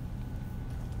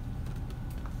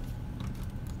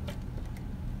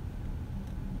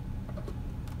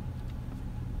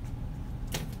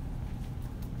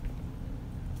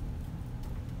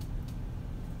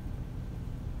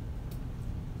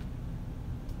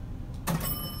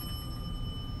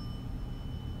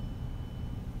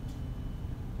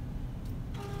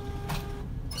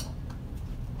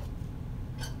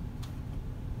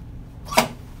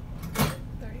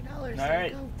 $30. All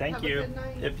right, thank Have a you. good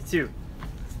night. Yep, you too.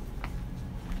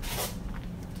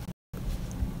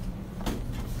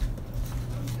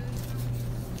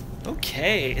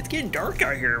 Okay, it's getting dark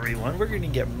out here, everyone. We're gonna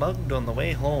get mugged on the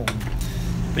way home,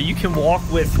 but you can walk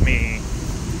with me.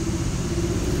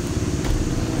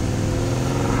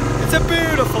 It's a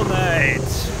beautiful night.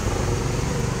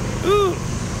 Ooh,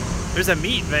 there's a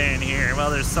meat van here.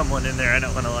 Well, there's someone in there. I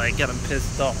don't want to like get them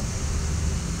pissed off.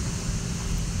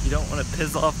 You don't want to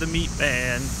piss off the meat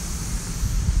van.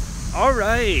 All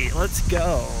right, let's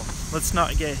go. Let's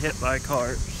not get hit by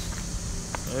cars.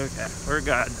 Okay, we're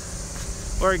good.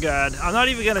 We're good. I'm not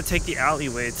even gonna take the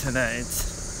alleyway tonight.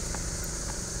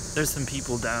 There's some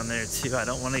people down there too. I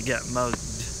don't want to get mugged.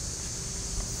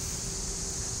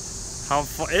 How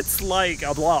far? It's like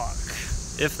a block,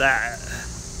 if that.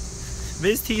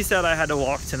 Ms. T said I had to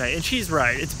walk tonight, and she's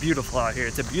right. It's beautiful out here.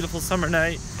 It's a beautiful summer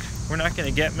night. We're not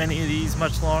gonna get many of these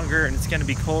much longer, and it's gonna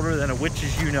be colder than a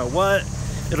witch's you know what.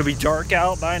 It'll be dark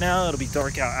out by now. It'll be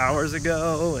dark out hours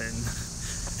ago, and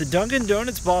the Dunkin'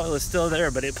 Donuts bottle is still there,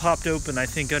 but it popped open, I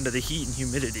think, under the heat and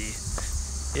humidity.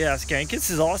 Yeah, Skank, this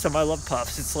is awesome. I love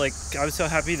Puffs. It's like, I was so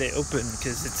happy they opened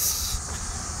because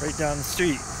it's right down the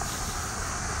street.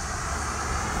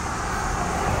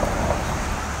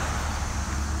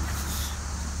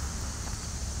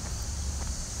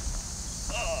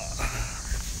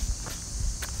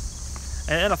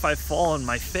 And then if I fall on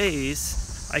my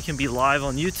face, I can be live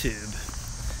on YouTube.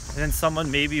 And then someone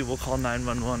maybe will call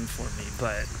 911 for me,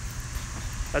 but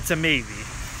that's a maybe.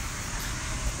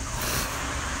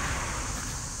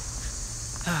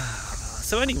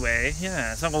 So anyway,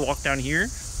 yeah, so I'm gonna walk down here.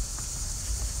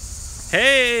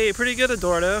 Hey, pretty good,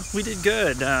 Adorno. We did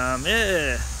good.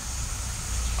 Yeah.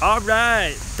 All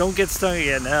right, don't get stung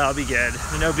again. No, I'll be good.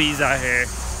 No bees out here.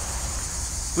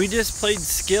 We just played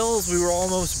skills. We were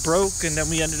almost broke, and then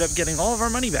we ended up getting all of our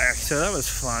money back, so that was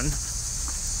fun.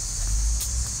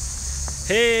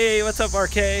 Hey, what's up,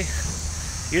 RK?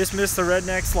 You just missed the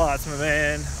redneck slots, my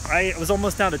man. I was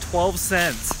almost down to 12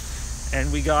 cents,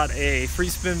 and we got a free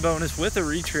spin bonus with a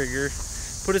retrigger.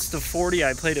 Put us to 40.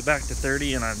 I played it back to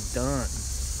 30, and I'm done.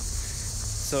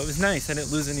 So it was nice. I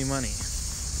didn't lose any money.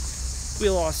 We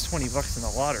lost 20 bucks in the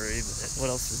lottery, but what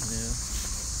else is new?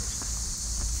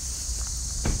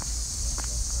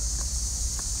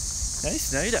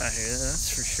 Nice night out here, that's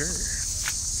for sure.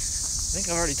 I think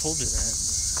I've already told you that.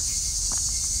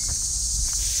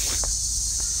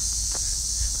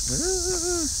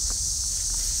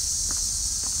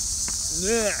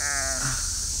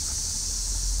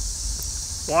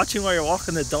 Watching while you're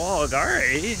walking the dog,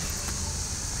 alright.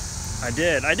 I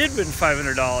did win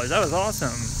 $500, that was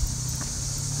awesome.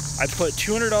 I put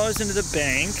 $200 into the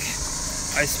bank.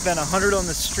 I spent $100 on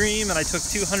the stream, and I took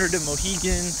 $200 to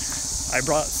Mohegan. I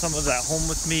brought some of that home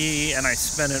with me, and I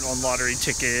spent it on lottery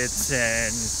tickets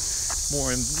and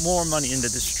more money into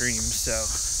the stream. So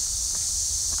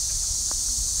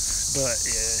But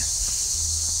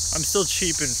yeah, I'm still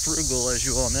cheap and frugal, as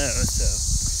you all know, so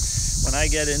when I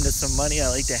get into some money, I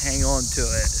like to hang on to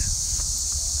it.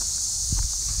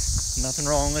 Nothing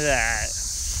wrong with that.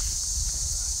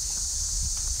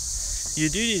 You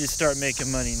do need to start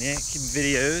making money, Nick.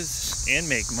 Videos and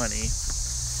make money.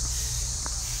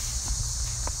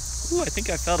 Ooh, I think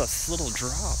I felt a little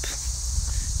drop.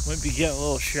 Might be getting a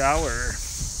little shower.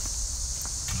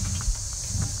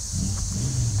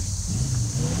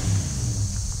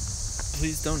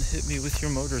 Please don't hit me with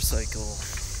your motorcycle.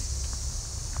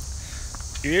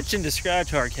 You're itching to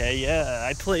scratch, RK. Yeah,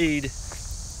 I played,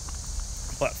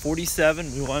 what,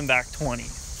 47? We won back 20.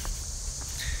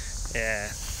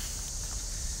 Yeah.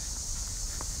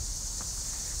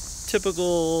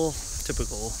 Typical.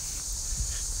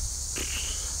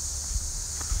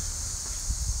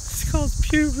 It's called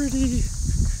puberty.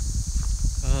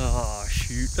 Oh,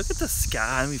 shoot. Look at the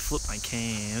sky. Let me flip my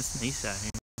cam. It's nice out here.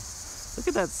 Look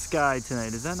at that sky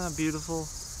tonight. Is that not beautiful?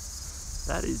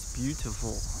 That is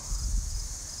beautiful.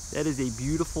 That is a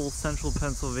beautiful central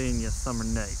Pennsylvania summer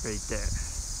night right there.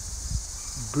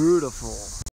 Beautiful.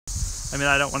 I mean,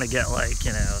 I don't want to get like,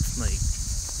 you know,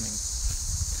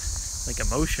 like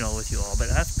emotional with you all, but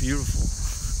that's beautiful.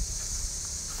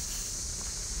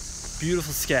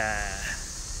 Beautiful sky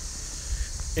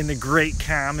in the great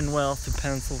Commonwealth of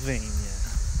Pennsylvania,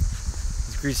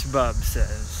 as Greasy Bob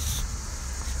says.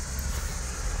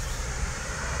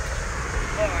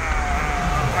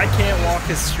 I can't walk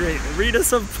as straight. Read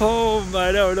us a poem.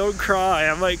 I know, don't cry.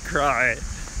 I might cry.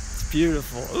 It's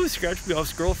beautiful. Oh, Scratch Me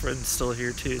Off's girlfriend's still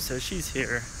here too, so she's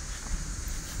here.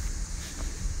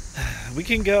 We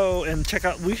can go and check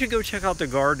out. We should go check out the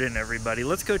garden, everybody.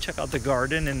 Let's go check out the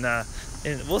garden, and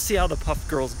we'll see how the Puff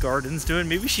Girl's garden's doing.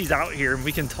 Maybe she's out here and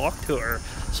we can talk to her.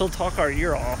 She'll talk our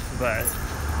ear off, but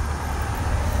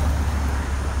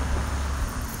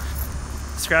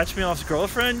Scratch Me Off's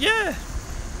girlfriend, yeah.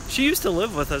 She used to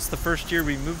live with us the first year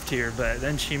we moved here, but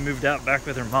then she moved out back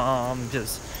with her mom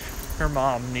because her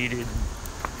mom needed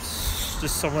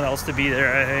just someone else to be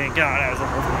there. I think. God, that was a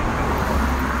whole thing.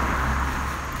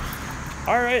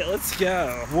 All right, let's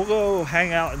go. We'll go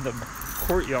hang out in the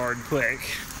courtyard quick.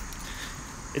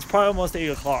 It's probably almost 8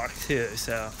 o'clock too,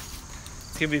 so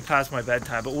it's gonna be past my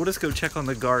bedtime, but we'll just go check on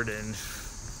the garden.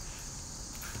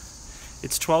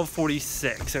 It's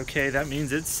 12:46, okay? That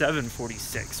means it's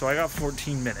 7:46, so I got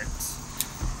 14 minutes.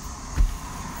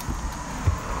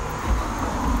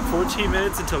 14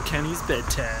 minutes until Kenny's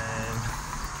bedtime.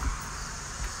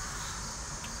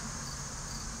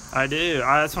 I do.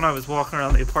 That's when I was walking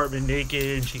around the apartment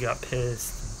naked and she got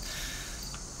pissed.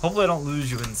 Hopefully I don't lose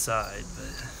you inside,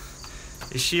 but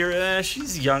is she,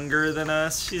 she's younger than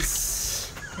us.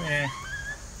 She's, I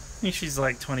think she's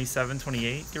like 27,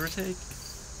 28, give or take.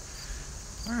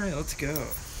 Alright, let's go.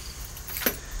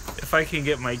 If I can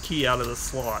get my key out of the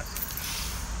slot.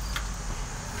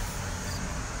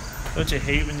 Don't you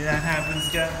hate when that happens,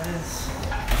 guys?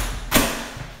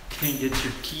 Can't get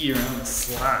your key around the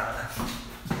slot.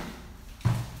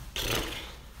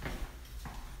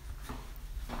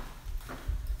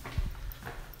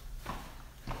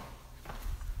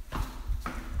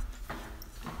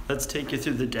 Let's take you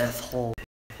through the death hole.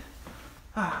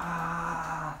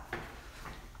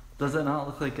 Does it not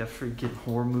look like a freaking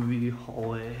horror movie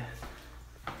hallway?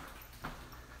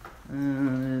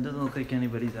 It doesn't look like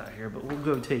anybody's out here, but we'll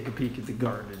go take a peek at the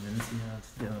garden and see how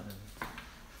it's doing.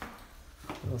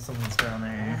 Oh, someone's down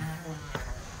there.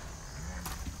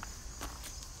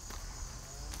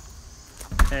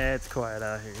 It's quiet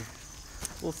out here.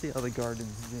 We'll see how the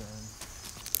garden's doing.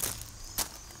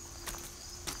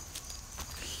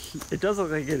 It does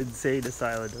look like an insane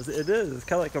asylum, does it? It is. It's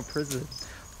kind of like a prison.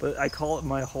 But I call it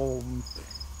my home.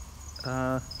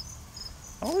 I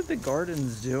don't think the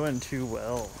garden's doing too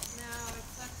well. No, it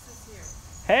sucks this year.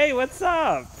 Hey, what's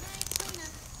up?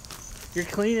 You're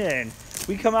cleaning.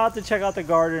 We come out to check out the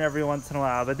garden every once in a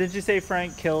while, but did you say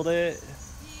Frank killed it?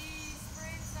 He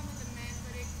sprayed some of the mint,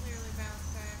 but it clearly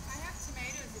bounced back. I have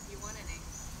tomatoes if you want any.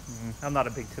 I'm not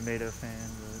a big tomato fan,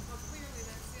 but... Well, clearly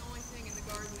that's the only thing in the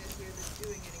garden this year that's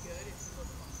doing any good if you look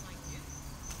behind you.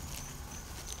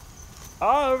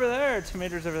 Oh, over there.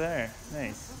 Tomatoes over there.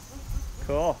 Nice.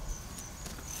 Cool.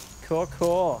 Cool,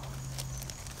 cool.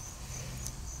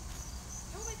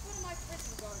 How will they put in my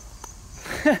prison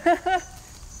garden?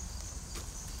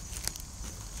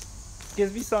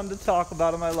 Gives me something to talk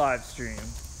about on my live stream.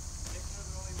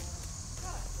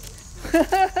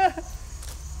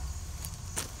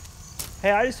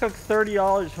 Hey, I just took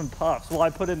 $30 from Puffs. Well, I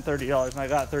put in $30 and I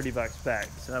got $30 back,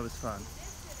 so that was fun. The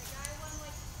guy won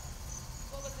like,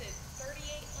 what was it,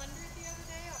 3,800 the other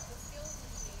day off the skills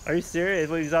machine. Are you serious?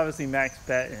 Well, he's obviously max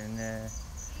betting. Yeah.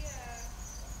 He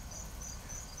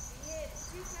hit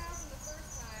 2,000 the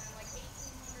first time and like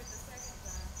 1,800 the second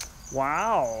time.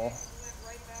 Wow. He went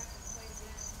right back and played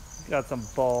again. Got some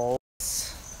balls.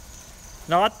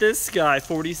 Not this guy,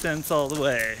 40 cents all the way.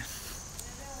 Yeah,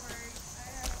 don't worry. I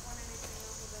haven't won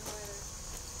anything over them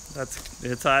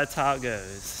either. That's how it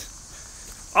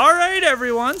goes. All right,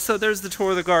 everyone. So there's the tour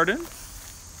of the garden.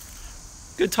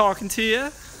 Good talking to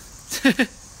you.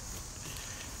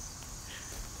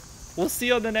 We'll see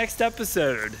you on the next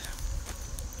episode.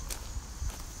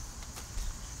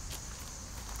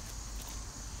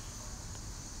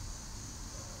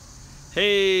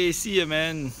 Hey, see ya,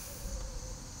 man.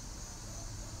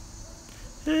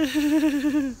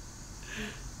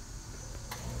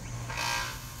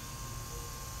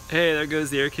 Hey, there goes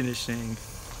the air conditioning.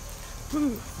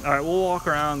 Woo. All right, we'll walk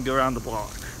around, go around the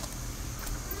block.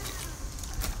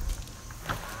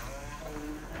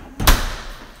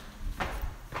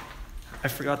 I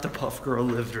forgot the puff girl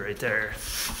lived right there.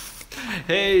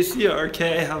 Hey, see ya, RK.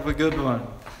 Have a good one.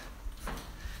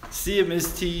 See ya,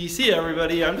 Ms. T. See ya,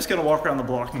 everybody. I'm just gonna walk around the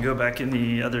block and go back in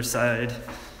the other side.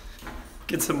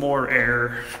 Get some more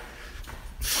air.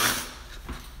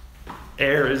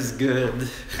 Air is good.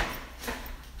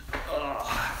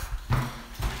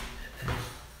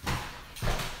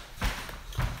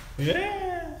 Yeah.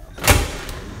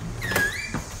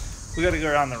 We gotta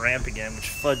go around the ramp again, which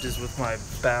fudges with my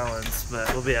balance,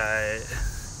 but we'll be alright.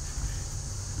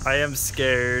 I am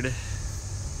scared.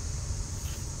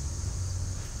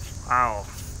 Wow.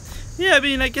 Yeah, I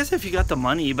mean, I guess if you got the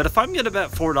money, but if I'm gonna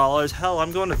bet $4, hell,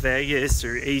 I'm going to Vegas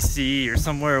or AC or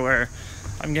somewhere where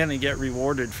I'm gonna get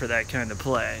rewarded for that kind of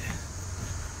play.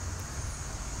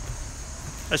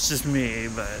 That's just me,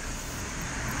 but...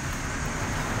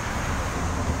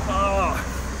 Oh.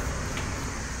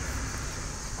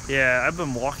 Yeah, I've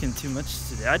been walking too much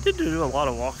today. I did do a lot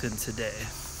of walking today.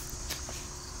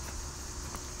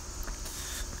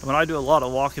 When I do a lot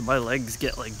of walking, my legs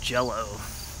get like jello.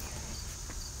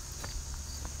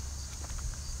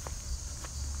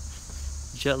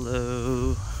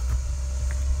 Jello.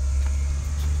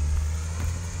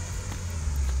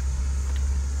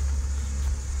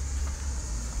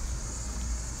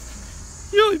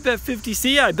 You only bet 50.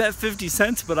 See, I bet 50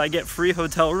 cents, but I get free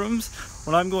hotel rooms.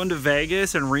 When I'm going to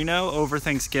Vegas and Reno over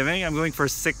Thanksgiving, I'm going for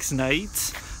 6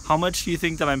 nights. How much do you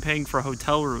think that I'm paying for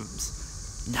hotel rooms?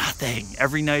 Nothing.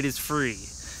 Every night is free.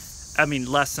 I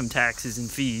mean, less some taxes and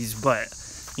fees, but,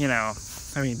 you know,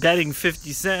 I mean, betting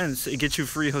 50 cents, it gets you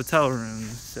free hotel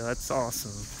rooms. So that's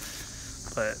awesome.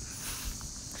 But,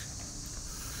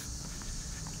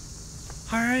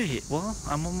 all right, well,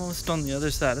 I'm almost on the other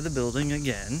side of the building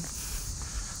again.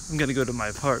 I'm gonna go to my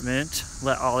apartment,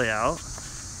 let Ollie out,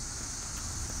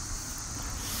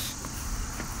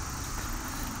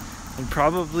 and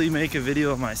probably make a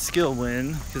video of my skill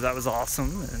win, because that was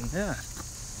awesome. And yeah,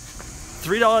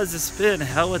 $3 a spin,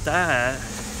 hell with that.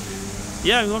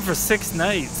 Yeah, I'm going for 6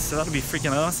 nights, so that'll be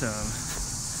freaking awesome.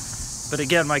 But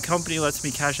again, my company lets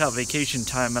me cash out vacation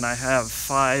time, and I have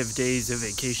 5 days of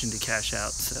vacation to cash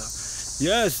out, so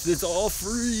yes, it's all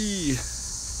free.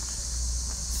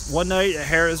 1 night at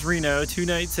Harrah's Reno, 2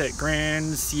 nights at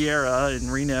Grand Sierra in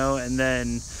Reno, and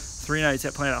then 3 nights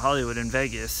at Planet Hollywood in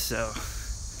Vegas. So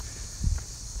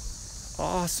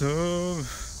awesome.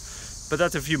 But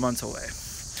that's a few months away.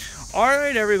 All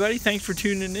right, everybody, thanks for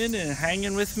tuning in and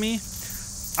hanging with me.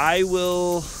 I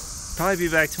will probably be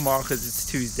back tomorrow because it's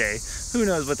Tuesday. Who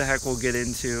knows what the heck we'll get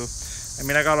into. I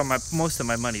mean, I got all most of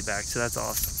my money back, so that's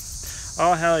awesome.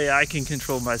 Oh, hell yeah, I can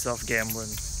control myself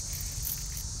gambling.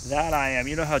 That I am.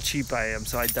 You know how cheap I am,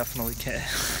 so I definitely can.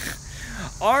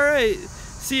 All right.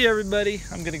 See you, everybody.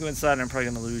 I'm going to go inside and I'm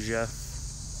probably going to lose you.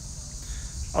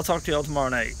 I'll talk to y'all tomorrow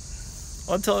night.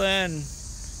 Until then,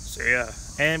 see ya.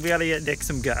 And we got to get Nick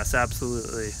some gas,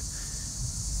 absolutely.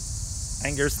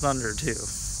 Anger's Thunder, too.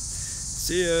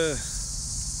 See ya.